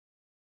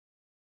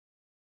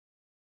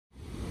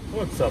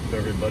What's up,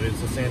 everybody?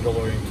 It's the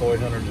Sandalorian Toy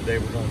Hunter. Today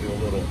we're going to do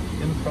a little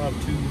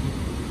impromptu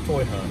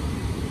toy hunt.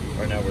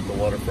 Right now we're at the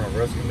Waterfront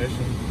Rescue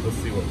Mission. Let's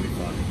see what we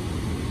find.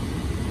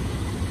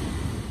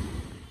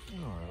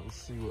 Alright,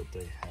 let's see what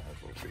they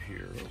have over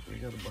here. We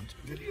got a bunch of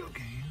video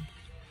games.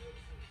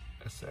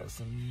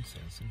 Assassin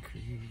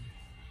Creed.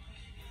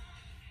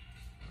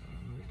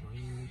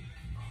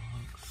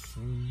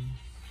 Boxing.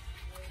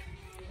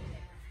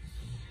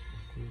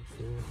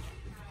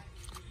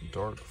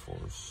 Dark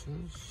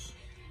Forces.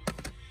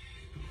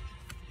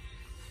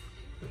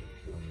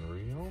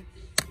 Unreal.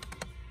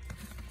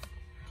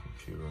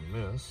 Computer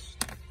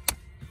Mist.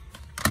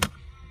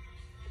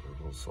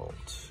 Rebel Assault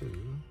 2.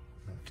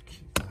 Have to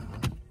keep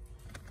that.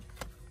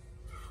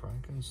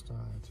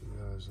 Frankenstein, Two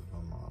Eyes of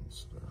a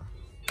Monster.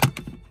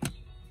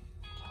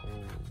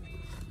 Holy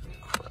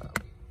crap.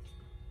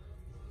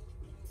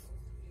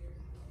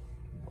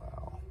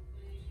 Wow.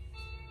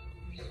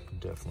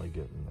 Definitely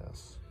getting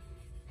this.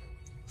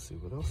 Let's see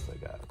what else they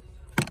got.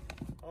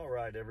 All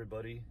right,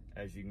 everybody.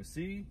 As you can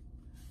see,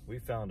 we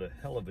found a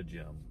hell of a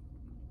gem.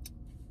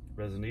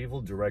 Resident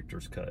Evil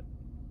Director's Cut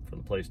for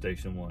the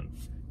PlayStation 1.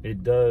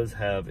 It does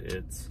have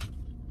its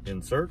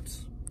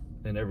inserts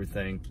and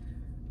everything,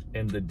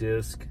 and the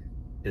disc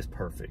is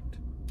perfect.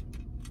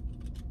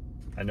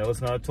 I know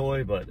it's not a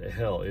toy, but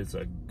hell, it's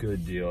a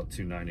good deal at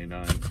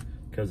 $2.99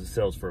 because it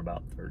sells for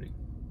about $30.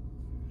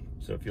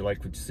 So if you like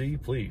what you see,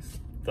 please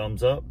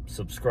thumbs up,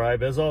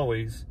 subscribe as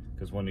always,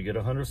 because when you get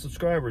 100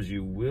 subscribers,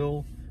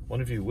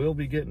 one of you will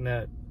be getting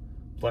that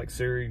Black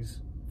Series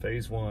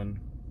Phase 1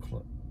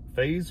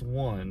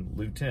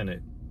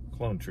 Lieutenant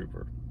Clone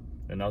Trooper.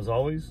 And as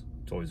always,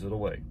 toys it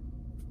away.